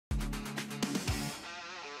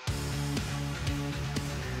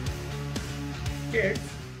Kids,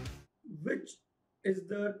 which is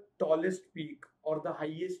the tallest peak or the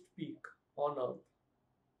highest peak on earth?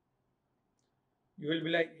 You will be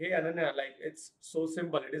like, hey Ananya, like it's so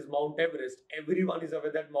simple. It is Mount Everest. Everyone is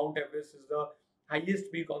aware that Mount Everest is the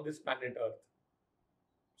highest peak on this planet Earth.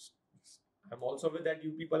 I'm also aware that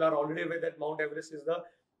you people are already aware that Mount Everest is the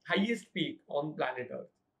highest peak on planet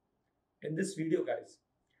Earth. In this video, guys,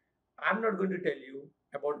 I'm not going to tell you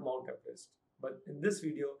about Mount Everest, but in this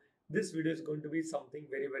video is going to be something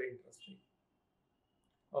very, very interesting.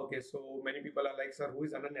 Okay, so many people are like, sir, who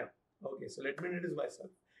is Ananya? Okay, so let me introduce myself.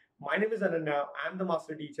 My name is Ananya. I'm the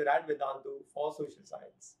master teacher at Vedantu for social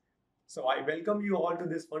science. So I welcome you all to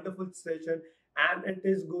this wonderful session, and it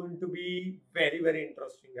is going to be very, very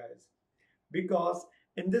interesting, guys, because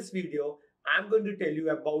in this video, I'm going to tell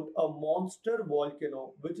you about a monster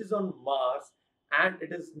volcano which is on Mars, and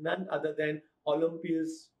it is none other than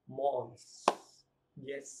Olympus Mons.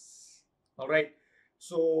 Yes. All right.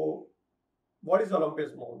 So what is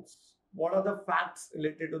Olympus Mons? What are the facts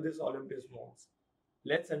related to this Olympus Mons?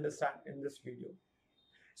 Let's understand in this video.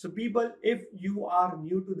 So people, if you are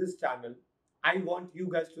new to this channel, I want you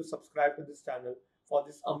guys to subscribe to this channel for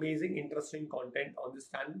this amazing, interesting content on this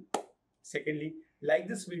channel. Secondly, like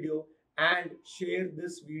this video and share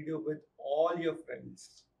this video with all your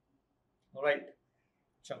friends. All right.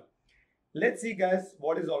 So let's see, guys,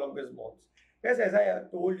 what is Olympus Mons. Guys, as I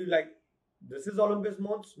told you, like, this is Olympus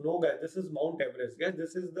Mons. No, guys, this is Mount Everest. Guys,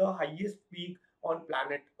 this is the highest peak on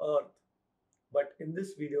planet Earth. But in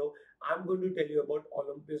this video, I'm going to tell you about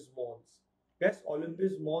Olympus Mons. Guys,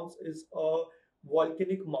 Olympus Mons is a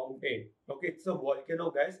volcanic mountain. Okay, it's a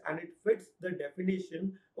volcano, guys, and it fits the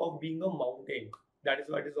definition of being a mountain. That is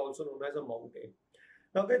why it is also known as a mountain.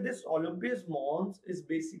 Now, guys, this Olympus Mons is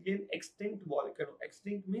basically an extinct volcano.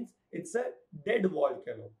 Extinct means it's a dead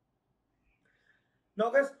volcano. Now,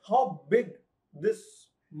 guys, how big this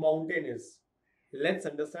mountain is? Let's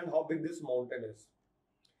understand how big this mountain is.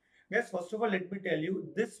 Guys, first of all, let me tell you,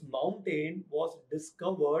 this mountain was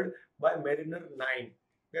discovered by Mariner 9.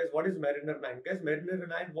 Guys, what is Mariner 9? Guys, Mariner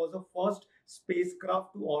 9 was the first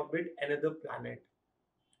spacecraft to orbit another planet.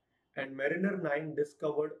 And Mariner 9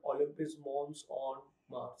 discovered Olympus Mons on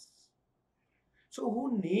Mars. So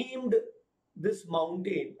who named this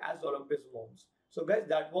mountain as Olympus Mons? So guys,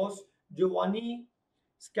 that was Giovanni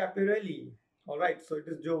Schiaparelli. Alright, so it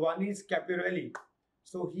is Giovanni Schiaparelli.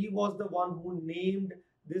 So he was the one who named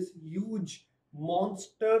this huge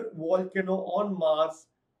monster volcano on Mars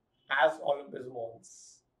as Olympus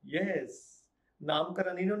Mons. Yes,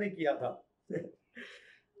 नामकरण इन्होंने किया था.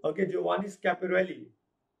 Okay, Giovanni Schiaparelli.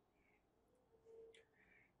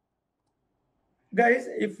 Guys,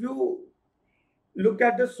 if you look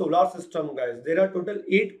at the solar system, guys, there are total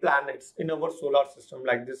 8 planets in our solar system.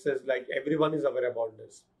 Like this is like everyone is aware about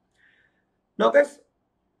this. Now, guys,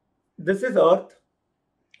 this is Earth.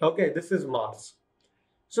 Okay, this is Mars.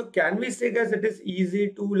 So can we say, guys, it is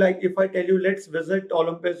easy to, like, if I tell you, let's visit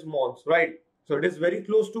Olympus Mons, right? So it is very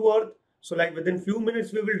close to Earth. So like within few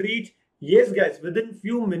minutes we will reach. Yes, guys, within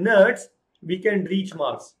few minutes we can reach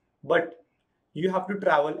Mars. But you have to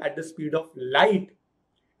travel at the speed of light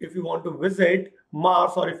if you want to visit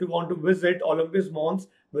Mars, or if you want to visit Olympus Mons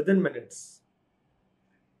within minutes.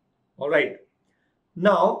 All right.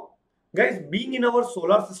 Now, guys, being in our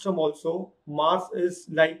solar system also, Mars is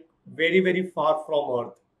like very, very far from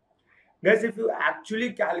Earth. Guys, if you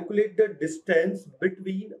actually calculate the distance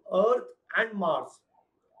between Earth and Mars,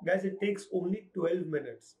 guys, it takes only 12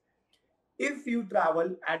 minutes if you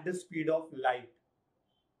travel at the speed of light.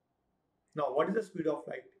 Now, what is the speed of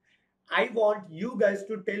light? I want you guys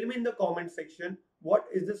to tell me in the comment section what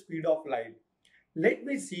is the speed of light. Let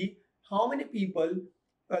me see how many people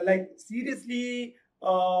like seriously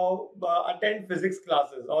attend physics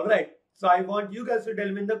classes. All right. So I want you guys to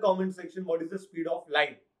tell me in the comment section what is the speed of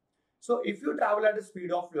light. So if you travel at the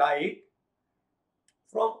speed of light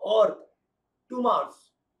from Earth to Mars,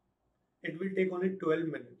 it will take only 12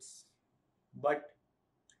 minutes. But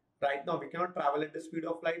right now we cannot travel at the speed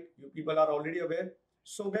of light. You people are already aware.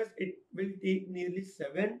 So guys, it will take nearly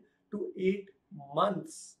 7 to 8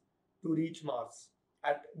 months to reach Mars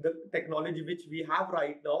at the technology which we have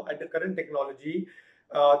right now, at the current technology,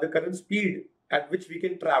 the current speed at which we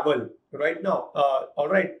can travel right now. All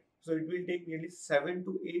right. So it will take nearly 7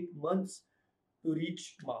 to 8 months to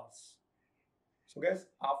reach Mars. So guys,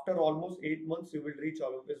 after almost 8 months, you will reach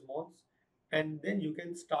Olympus Mons, and then you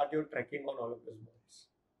can start your trekking on Olympus Mons.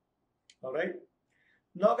 All right.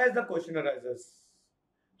 Now, guys, the question arises: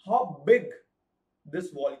 how big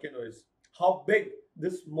this volcano is? How big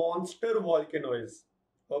this monster volcano is?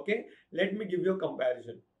 Okay. Let me give you a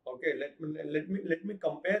comparison. Okay. Let me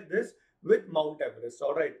compare this with Mount Everest.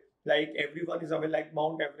 All right, like everyone is aware, like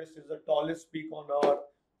Mount Everest is the tallest peak on Earth.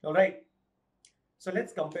 All right, so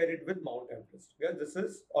let's compare it with Mount Everest. Yeah, this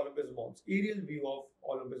is Olympus Mons, aerial view of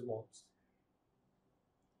Olympus Mons.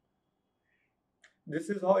 This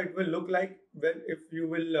is how it will look like when if you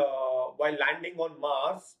will while landing on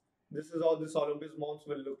Mars. This is how this Olympus Mons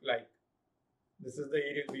will look like. This is the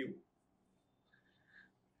aerial view.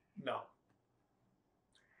 Now,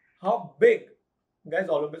 how big, guys,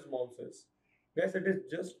 Olympus Mons is? Guys, it is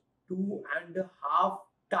just 2.5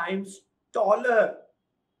 times taller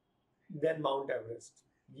than Mount Everest.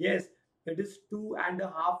 Yes, it is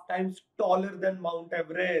 2.5 times taller than Mount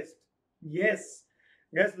Everest. Yes,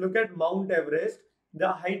 guys, look at Mount Everest. The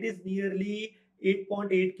height is nearly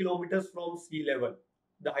 8.8 kilometers from sea level.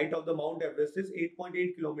 The height of the Mount Everest is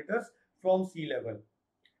 8.8 kilometers from sea level.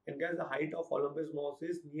 And guys, the height of Olympus Mons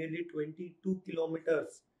is nearly 22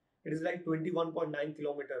 kilometers. It is like 21.9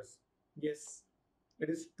 kilometers. Yes, it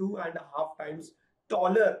is 2.5 times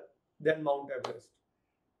taller than Mount Everest.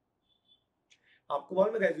 आपको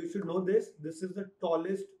मालूम है guys, you should know this. This is the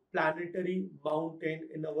tallest planetary mountain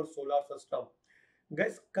in our solar system.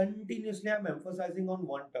 Guys, continuously I'm emphasizing on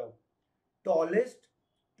one term. Tallest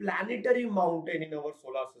planetary mountain in our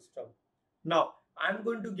solar system. Now, I'm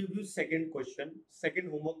going to give you second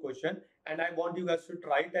homework question, and I want you guys to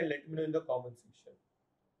try it and let me know in the comment section.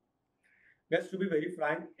 Guys, to be very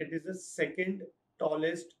frank, it is the second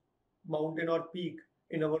tallest mountain or peak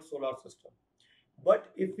in our solar system.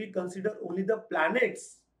 But if we consider only the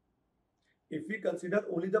planets,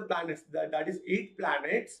 that is 8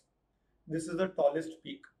 planets, this is the tallest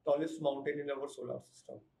peak, tallest mountain in our solar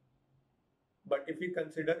system. But if we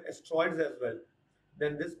consider asteroids as well,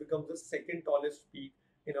 then this becomes the second tallest peak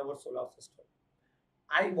in our solar system.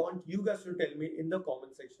 I want you guys to tell me in the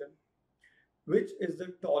comment section which is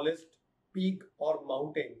the tallest peak or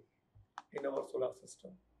mountain in our solar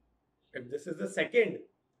system. If this is the second,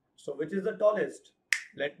 so which is the tallest?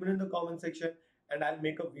 Let me know in the comment section and I'll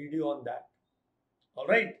make a video on that.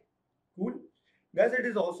 Alright, cool. Guys, it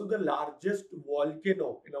is also the largest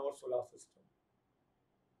volcano in our solar system.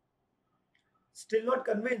 Still not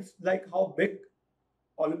convinced like how big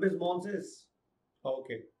Olympus Mons is?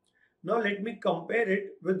 Okay. Now let me compare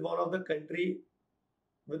it with one of the country.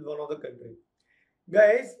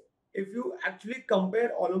 Guys, if you actually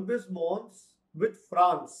compare Olympus Mons with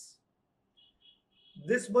France,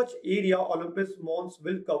 this much area Olympus Mons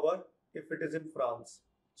will cover if it is in France.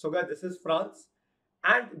 So guys, this is France,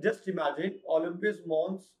 and just imagine Olympus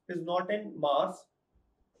Mons is not in Mars.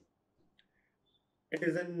 It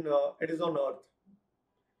is on Earth.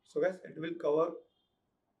 So guys, it will cover.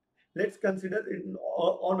 Let's consider it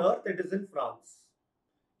on Earth. It is in France.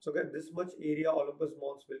 So guys, this much area Olympus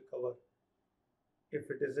Mons will cover if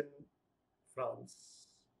it is in France.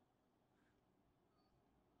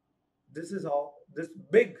 This is how this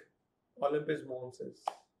big Olympus Mons is.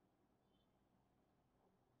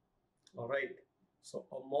 Alright. So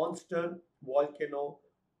a monster volcano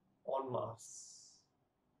on Mars.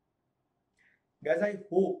 Guys, I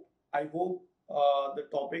hope the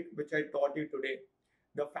topic which I taught you today,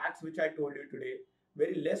 the facts which I told you today,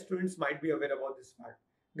 very less students might be aware about this fact.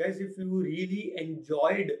 Guys, if you really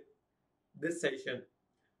enjoyed this session,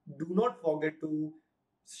 do not forget to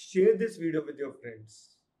share this video with your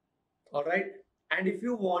friends. Alright, and if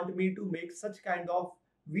you want me to make such kind of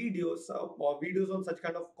videos or videos on such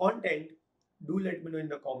kind of content, do let me know in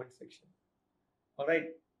the comment section. Alright,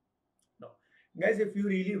 now guys, if you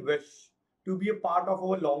really wish to be a part of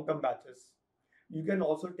our long-term batches, you can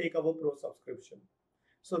also take our pro subscription.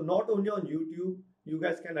 So not only on YouTube, you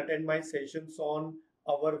guys can attend my sessions on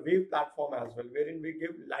our Wave platform as well, wherein we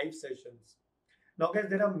give live sessions. Now guys,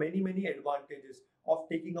 there are many advantages of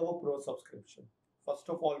taking our pro subscription. First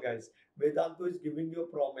of all, guys, Vedantu is giving you a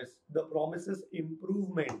promise. The promise is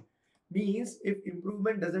improvement. Means if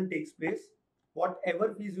improvement doesn't take place,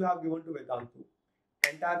 whatever fees you have given to Vedantu,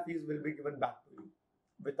 entire fees will be given back to you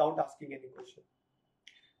without asking any question.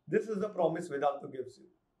 This is the promise Vedantu gives you.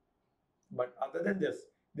 But other than this,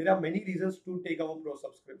 there are many reasons to take our pro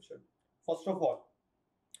subscription. First of all,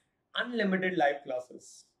 unlimited live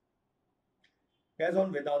classes. Guys,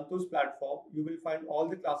 on Vedantu's platform, you will find all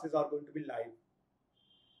the classes are going to be live.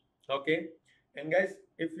 Okay, and guys,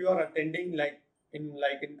 if you are attending in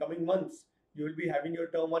coming months, you will be having your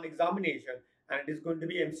term 1 examination and it is going to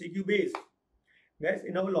be MCQ based. Guys,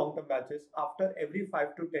 in our long-term batches, after every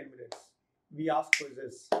 5 to 10 minutes, we ask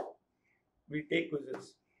quizzes. We take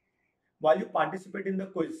quizzes. While you participate in the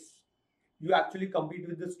quiz, you actually compete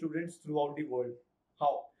with the students throughout the world.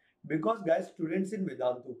 How? Because guys, students in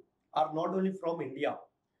Vedantu are not only from India,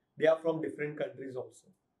 they are from different countries also.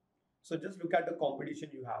 So just look at the competition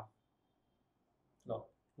you have. Now,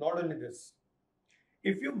 not only this,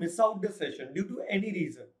 if you miss out the session due to any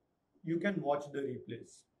reason, you can watch the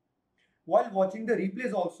replays. While watching the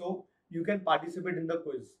replays also, you can participate in the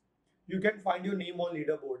quiz. You can find your name on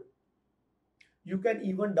leaderboard. You can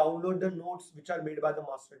even download the notes which are made by the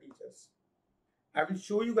master teachers. I will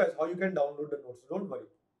show you guys how you can download the notes. Don't worry.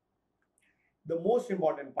 The most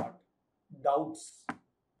important part, doubts.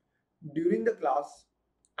 During the class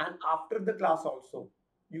and after the class also,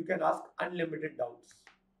 you can ask unlimited doubts.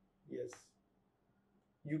 Yes.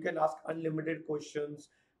 You can ask unlimited questions.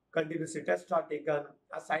 Continuously tests are taken.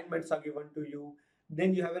 Assignments are given to you.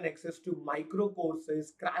 Then you have an access to micro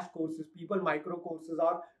courses, crash courses. People, micro courses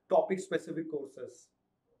are topic specific courses.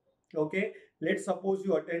 Okay. Let's suppose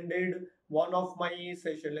you attended one of my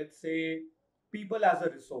session. Let's say people as a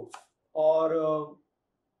resource or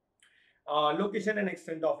location and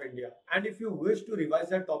extent of India. And if you wish to revise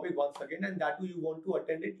that topic once again and that you want to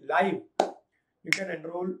attend it live, you can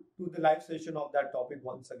enroll to the live session of that topic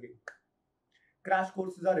once again. Crash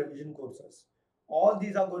courses are revision courses. All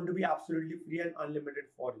these are going to be absolutely free and unlimited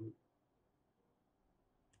for you.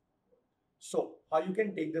 So, how you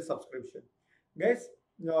can take the subscription? Guys,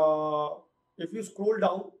 if you scroll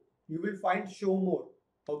down, you will find show more.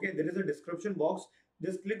 Okay, there is a description box.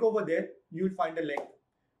 Just click over there. You will find a link.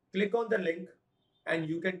 Click on the link and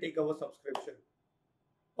you can take our subscription.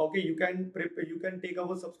 Okay, you can take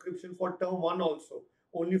our subscription for term 1 also.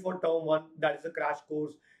 Only for term 1, that is a crash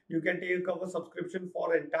course. You can take our subscription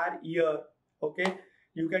for entire year. Okay,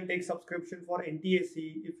 you can take subscription for NTAC.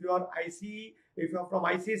 If you are from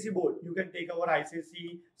ICSE board, you can take our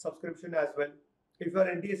ICSE subscription as well. If you are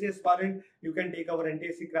NTAC aspirant, you can take our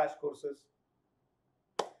NTAC crash courses.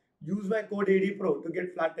 Use my code ADPRO to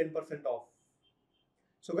get flat 10% off.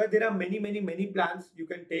 So guys, there are many plans you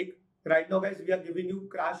can take. Right now guys, we are giving you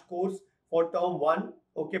crash course for term 1.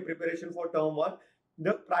 Okay, preparation for term 1.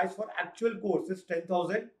 The price for actual course is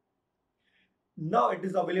 10,000. Now it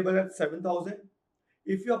is available at 7,000.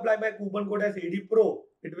 If you apply my coupon code as ADPRO,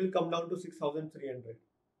 it will come down to 6,300.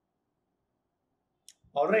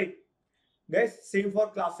 Alright. Guys, same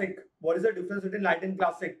for Classic. What is the difference between Light and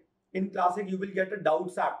Classic? In Classic, you will get a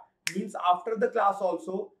doubts app. Means after the class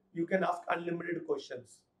also, you can ask unlimited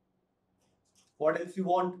questions. What else you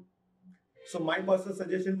want? So my personal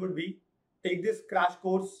suggestion would be take this crash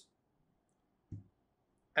course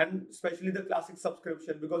and especially the Classic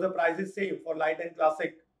subscription because the price is same for Light and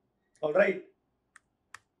Classic. Alright.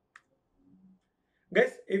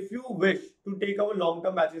 Guys, if you wish to take our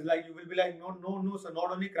long-term batches, like you will be like, no, sir, not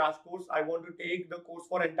only crash course, I want to take the course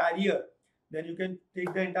for entire year. Then you can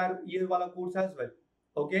take the entire year wala course as well.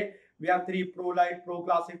 Okay, we have 3 Pro Light, Pro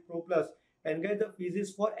Classic, Pro Plus, and guys, the fees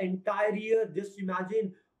is for entire year. Just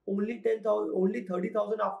imagine only 10,000, only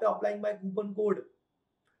 30,000 after applying my coupon code.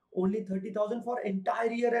 Only 30,000 for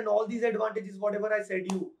entire year and all these advantages, whatever I said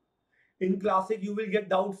you. In Classic, you will get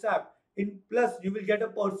doubts app. In Plus, you will get a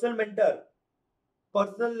personal mentor,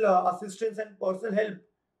 personal assistance and personal help.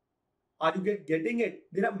 Are you getting it?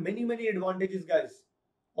 There are many advantages, guys,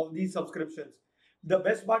 of these subscriptions. The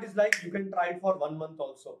best part is like you can try it for 1 month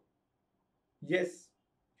also. Yes.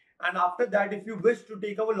 And after that, if you wish to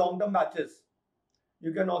take our long-term batches,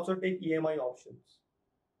 you can also take EMI options.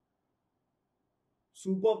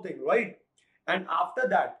 Superb thing, right? And after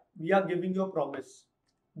that, we are giving you a promise.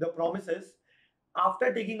 The promise is,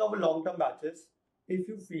 after taking our long-term batches, if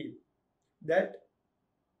you feel that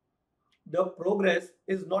the progress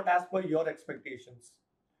is not as per your expectations,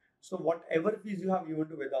 so whatever fees you have given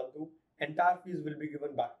to Vedantu, entire fees will be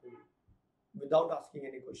given back to you without asking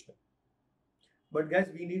any question. But guys,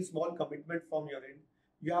 we need small commitment from your end.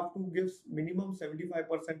 You have to give minimum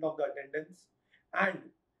 75% of the attendance and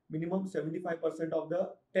minimum 75% of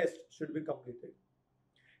the test should be completed.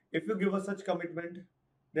 If you give us such commitment,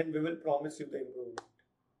 then we will promise you the improvement.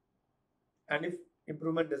 And if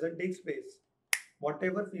improvement doesn't take place,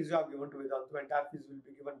 whatever fees you have given to Vedantu, entire fees will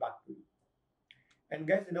be given back to you. And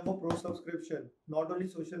guys, in our pro subscription, not only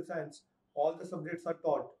social science, all the subjects are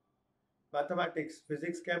taught. Mathematics,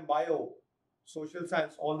 physics, chem, bio, social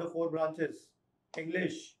science, all the 4 branches,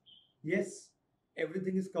 English. Yes,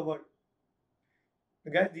 everything is covered.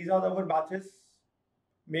 Guys, these are our batches.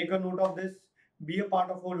 Make a note of this. Be a part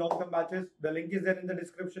of our long-term batches. The link is there in the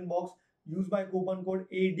description box. Use my coupon code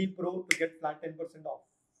ADPRO to get flat 10% off.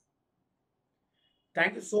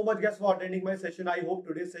 Thank you so much, guys, for attending my session. I hope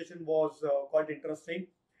today's session was quite interesting.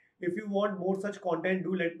 If you want more such content,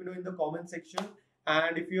 do let me know in the comment section.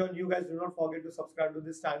 And if you are new, guys, do not forget to subscribe to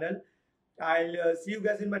this channel. I'll see you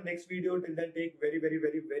guys in my next video. Till then, take very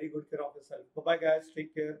good care of yourself. Bye-bye, guys.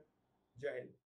 Take care. Jai Hind.